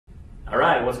All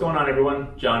right, what's going on, everyone?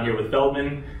 John here with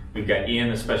Feldman. We've got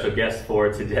Ian, a special guest for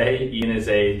today. Ian is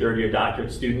a third-year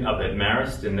doctorate student up at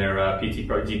Marist in their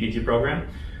DPT program.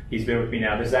 He's been with me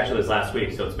now. This is actually his last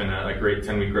week, so it's been a great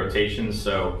 10-week rotation.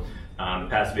 So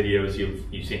past videos,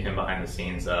 you've seen him behind the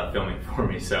scenes filming for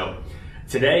me. So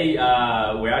today,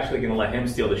 we're actually going to let him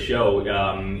steal the show.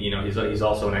 He's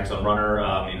also an excellent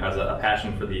runner. He has a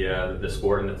passion for the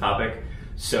sport and the topic.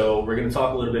 So we're going to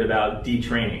talk a little bit about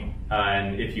detraining.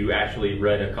 And if you actually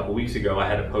read a couple weeks ago, I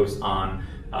had a post on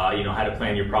how to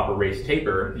plan your proper race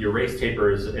taper. Your race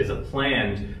taper is a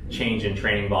planned change in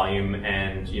training volume,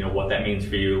 and what that means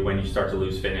for you when you start to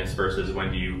lose fitness versus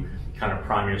when you kind of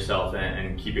prime yourself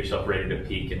and keep yourself ready to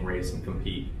peak and race and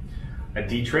compete. A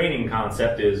detraining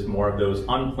concept is more of those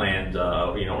unplanned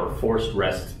or forced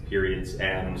rest periods,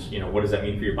 and what does that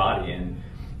mean for your body? And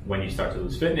when you start to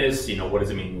lose fitness, what does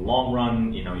it mean in the long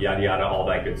run, yada yada, all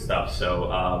that good stuff.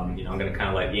 So I'm going to kind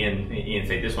of let Ian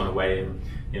take this one away. And,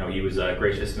 he was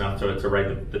gracious enough to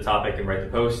write the topic and write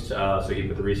the post, so he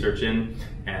put the research in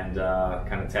and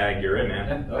kind of tag, you're in,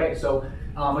 man. Okay, so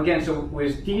again, so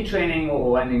with detraining, what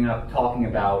we're ending up talking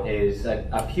about is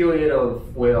a period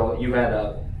of where you had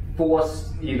a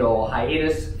forced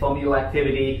hiatus from your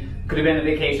activity. Could have been a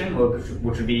vacation,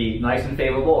 which would be nice and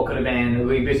favorable. Or could have been a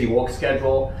really busy work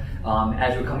schedule.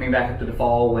 As we're coming back up to the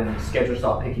fall, when schedules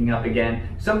start picking up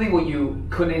again, something where you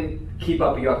couldn't keep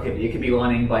up with your activity. It could be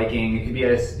running, biking. It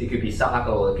could be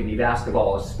soccer. It could be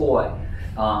basketball, a sport.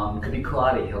 It could be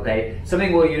karate. Okay,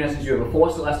 something where in essence you have a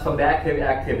forced rest from that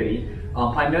activity.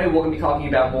 Primarily, we're going to be talking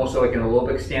about more so like an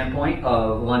aerobic standpoint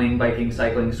of running, biking,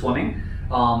 cycling, swimming.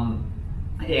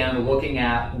 And looking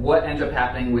at what ends up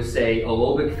happening with, say,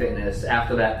 aerobic fitness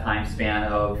after that time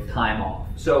span of time off.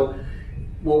 So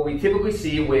what we typically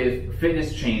see with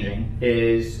fitness changing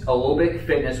is aerobic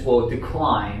fitness will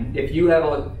decline if you have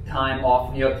a time off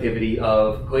from your activity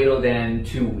of greater than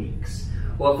 2 weeks.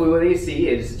 Well, if we really see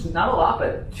is not a lot,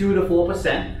 but 2 to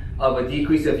 4% of a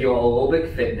decrease of your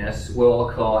aerobic fitness will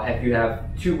occur if you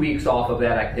have 2 weeks off of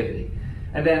that activity.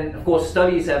 And then, of course,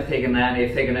 studies have taken that, and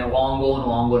they've taken it longer and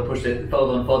longer and pushed it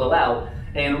further and further out.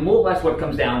 And more or less what it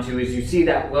comes down to is you see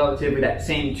that relatively that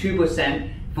same 2%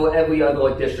 for every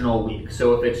other additional week.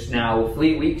 So if it's now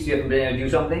 3 weeks you haven't been able to do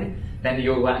something, then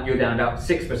you're down about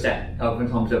 6%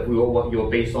 in terms of what your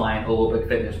baseline aerobic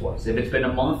fitness was. If it's been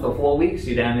a month or 4 weeks,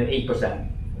 you're down at 8%.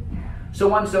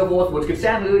 So on and so forth, which could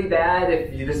sound really bad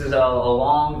if this is a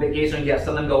long vacation, you have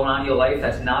something going on in your life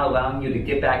that's not allowing you to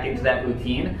get back into that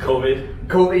routine.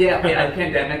 COVID, yeah, a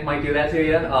pandemic might do that to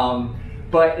you.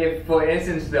 But if, for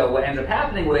instance, what ends up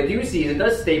happening, what they do see is it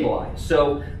does stabilize.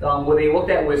 So what they looked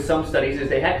at with some studies is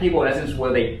they had people, in essence,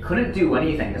 where they couldn't do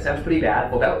anything. That sounds pretty bad,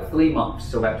 for about 3 months,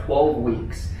 so about 12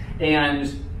 weeks.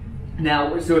 And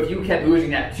now, so if you kept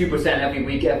losing that 2% every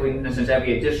week, in essence,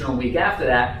 every additional week after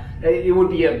that, it would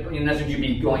be, in essence, you'd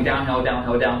be going downhill,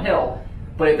 downhill, downhill.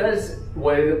 But it does,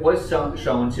 what it was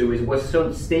shown to is was shown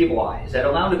to stabilize at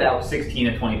around about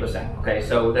 16 to 20%. Okay,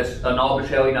 so that's an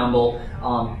arbitrary number.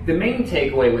 The main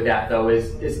takeaway with that, though,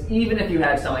 is even if you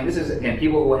had something, this is, again,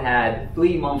 people who had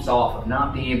 3 months off of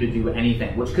not being able to do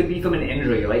anything, which could be from an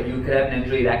injury, right? You could have an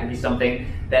injury, that could be something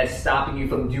that's stopping you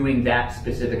from doing that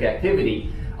specific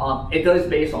activity. It does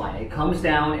baseline. It comes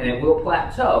down and it will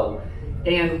plateau.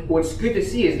 And what's good to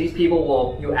see is these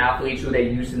people your athletes who they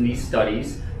use in these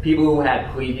studies, people who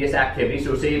had previous activities.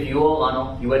 So say if you were a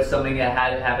runner, you had something that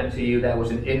had happened to you that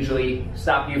was an injury,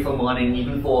 stopped you from running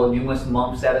even for numerous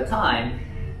months at a time,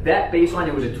 that baseline,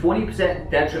 it was a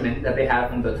 20% detriment that they had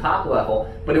from the top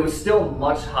level, but it was still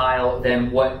much higher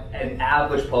than what an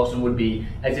average person would be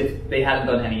as if they hadn't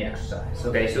done any exercise.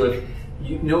 Okay, so if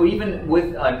even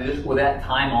with that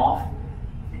time off,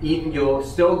 you're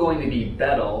still going to be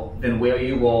better than where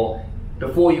you were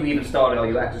before you even started all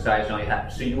your exercise and all your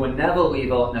habits. So you would never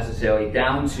leave out necessarily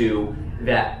down to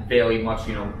that very much,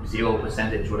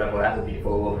 0%, whatever that would be for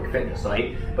aerobic fitness,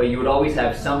 right? But you would always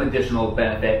have some additional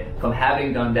benefit from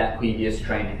having done that previous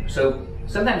training. So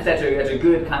sometimes that's a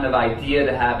good kind of idea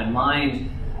to have in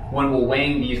mind when we're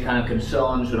weighing these kind of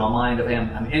concerns in our mind of, hey,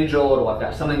 I'm injured, or I've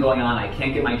got something going on, I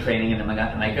can't get my training, and am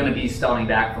I going to be starting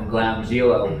back from ground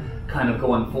zero? Kind of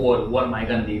going forward, what am I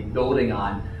going to be building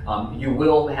on? You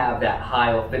will have that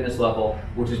higher fitness level,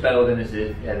 which is better than if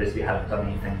you haven't done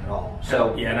anything at all.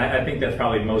 So yeah, and I think that's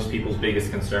probably most people's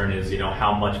biggest concern is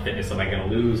how much fitness am I going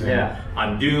to lose? And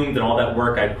I'm doomed, and all that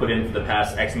work I put in for the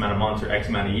past X amount of months or X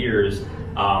amount of years,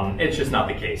 It's just not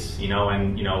the case, and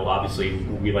obviously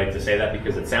we like to say that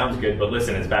because it sounds good, but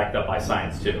listen, it's backed up by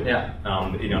science too. Yeah.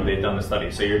 They've done the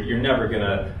study, so you're never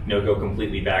gonna go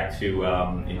completely back to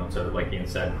sort of like Ian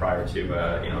said prior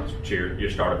to to your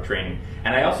startup training.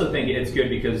 And I also think it's good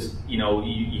because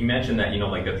you mentioned that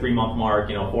like the 3-month mark,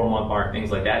 4-month mark,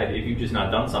 things like that. If you've just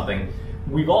not done something,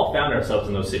 we've all found ourselves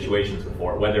in those situations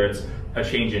before, whether it's a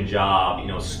change in job,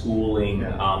 schooling,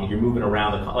 you're moving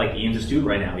around, like Ian's a student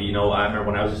right now. I remember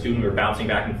when I was a student, we were bouncing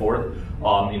back and forth,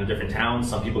 different towns.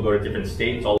 Some people go to different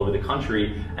states all over the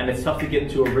country, and it's tough to get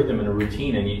into a rhythm and a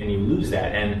routine, and you lose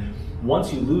that. And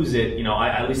once you lose it,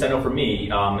 at least I know for me,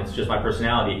 it's just my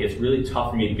personality, it's really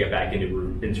tough for me to get back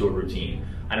into a routine.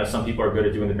 I know some people are good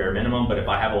at doing the bare minimum, but if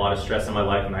I have a lot of stress in my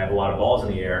life and I have a lot of balls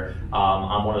in the air,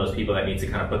 I'm one of those people that needs to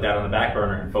kind of put that on the back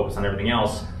burner and focus on everything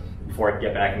else before I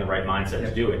get back in the right mindset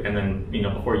to do it. And then,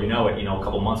 before you know it, a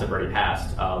couple months have already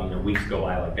passed, weeks go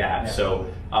by like that. Yeah.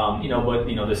 So, but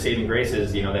the saving grace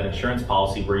is, that insurance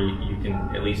policy where you can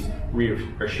at least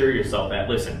reassure yourself that,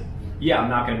 listen, yeah, I'm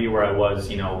not going to be where I was,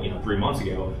 3 months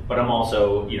ago, but I'm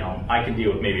also, I can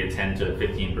deal with maybe a 10 to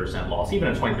 15% loss, even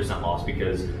a 20% loss,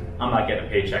 because I'm not getting a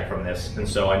paycheck from this. And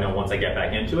so I know once I get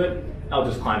back into it, I'll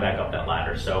just climb back up that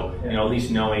ladder. So, at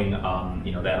least knowing, that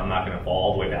I'm not going to fall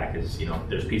all the way back is,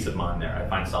 there's peace of mind there. I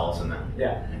find solace in that.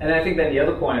 Yeah, and I think that the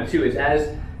other point too is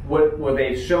as what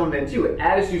they've shown then too,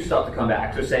 as you start to come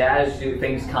back, so say as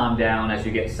things calm down, as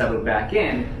you get settled back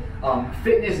in,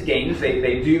 fitness gains,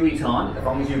 they do return as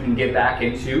long as you can get back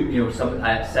into some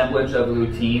semblance of a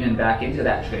routine and back into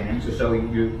that training. So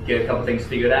you get a couple things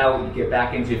figured out, you get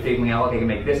back into figuring out, okay, I can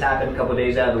make this happen a couple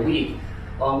days out of the week.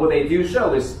 What they do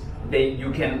show is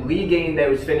you can regain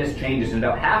those fitness changes in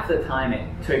about half the time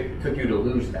it took you to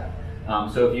lose them.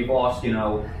 So if you've lost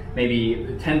maybe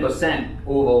 10%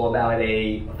 over about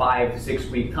a 5 to 6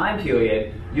 week time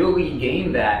period, you'll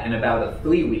regain that in about a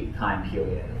 3-week time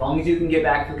period, as long as you can get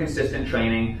back to consistent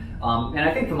training. And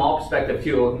I think from our perspective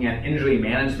too, looking at injury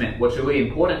management, what's really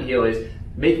important here is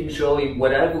making sure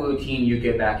whatever routine you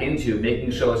get back into,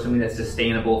 making sure it's something that's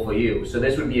sustainable for you. So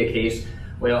this would be a case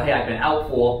where, hey, I've been out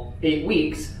for 8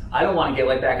 weeks, I don't want to get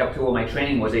right back up to where my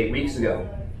training was 8 weeks ago.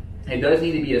 It does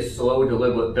need to be a slow,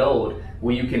 deliberate build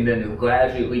where you can then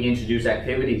gradually reintroduce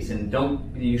activities, and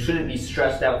you shouldn't be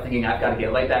stressed out thinking I've got to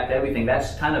get right back to everything.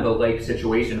 That's kind of a like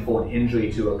situation for an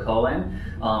injury to occur in.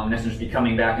 In essence, be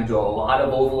coming back into a lot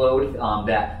of overload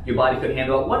that your body could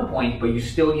handle at one point, but you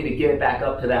still need to get it back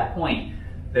up to that point.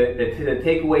 The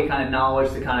takeaway kind of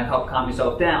knowledge to kind of help calm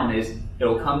yourself down is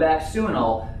it'll come back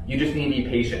sooner. You just need to be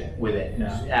patient with it. Yeah.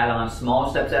 Just add on small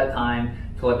steps at a time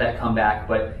to let that come back,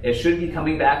 but it should be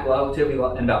coming back relatively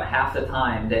in about half the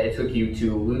time that it took you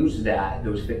to lose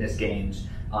those fitness gains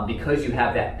because you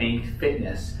have that banked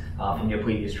fitness from your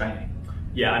previous training.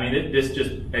 Yeah, I mean, this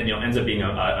just ends up being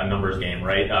a numbers game,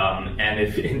 right? And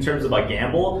if in terms of like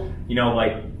gamble,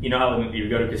 how when you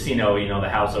go to a casino, the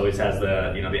house always has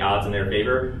the odds in their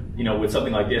favor. With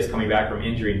something like this, coming back from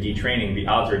injury and detraining, the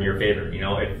odds are in your favor.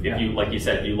 If you, like you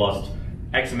said, if you lost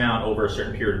X amount over a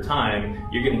certain period of time,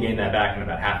 you're going to gain that back in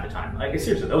about half the time. Like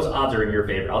seriously, those odds are in your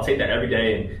favor. I'll take that every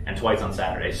day and twice on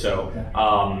Saturday. So,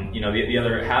 the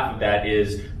other half of that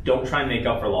is don't try and make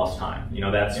up for lost time.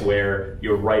 That's where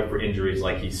you're ripe for injuries,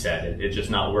 like he said. It's just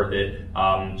not worth it.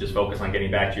 Just focus on getting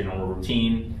back to your normal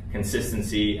routine,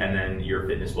 consistency, and then your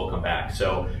fitness will come back.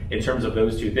 So in terms of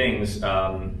those two things,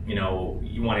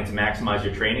 you wanting to maximize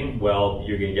your training, well,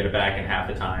 you're going to get it back in half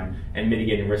the time, and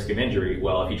mitigating risk of injury,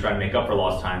 well, if you try to make up for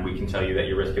lost time, we can tell you that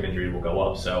your risk of injury will go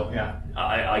up. So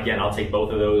again, I'll take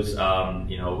both of those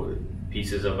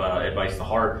pieces of advice to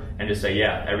heart and just say,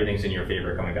 yeah, everything's in your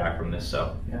favor coming back from this.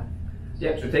 So so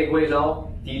takeaways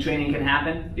all, detraining can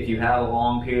happen. If you have a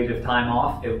long period of time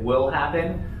off, it will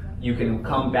happen. You can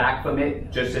come back from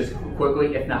it just as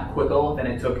quickly, if not quicker, than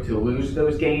it took to lose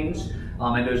those gains.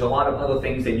 And there's a lot of other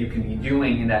things that you can be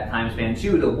doing in that time span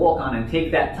too to work on and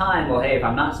take that time. Well, hey, if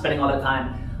I'm not spending all that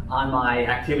time on my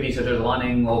activities such as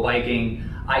running or biking,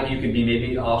 you could be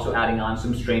maybe also adding on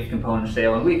some strength components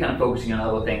there, and really kind of focusing on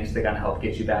other things to kind of help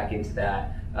get you back into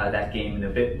that game in a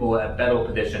bit more better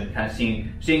position, kind of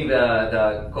seeing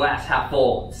the glass half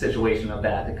full situation of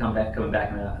that, to coming back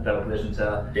in a better position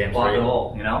to block it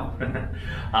all,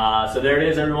 So there it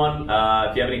is, everyone.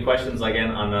 If you have any questions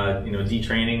again on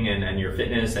detraining and your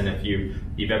fitness, and if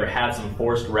you've ever had some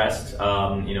forced rest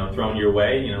thrown your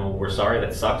way, we're sorry,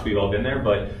 that sucks. We've all been there,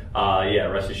 but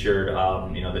rest assured,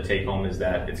 the take home is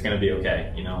that it's going to be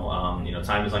okay.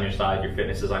 Time is on your side, your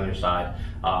fitness is on your side,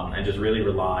 and just really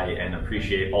rely and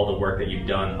appreciate all the work that you've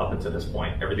done up until this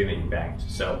point, everything that you've banked.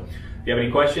 So If you have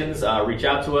any questions, reach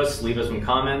out to us, leave us some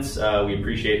comments. We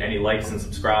appreciate any likes and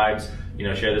subscribes. You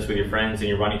know, share this with your friends and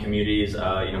your running communities. You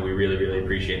know, we really, really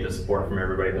appreciate the support from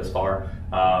everybody thus far.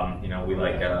 You know, we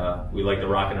like the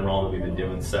rock and roll that we've been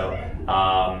doing. So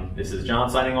this is John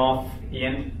signing off.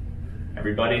 Ian.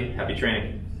 Everybody, happy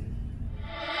training.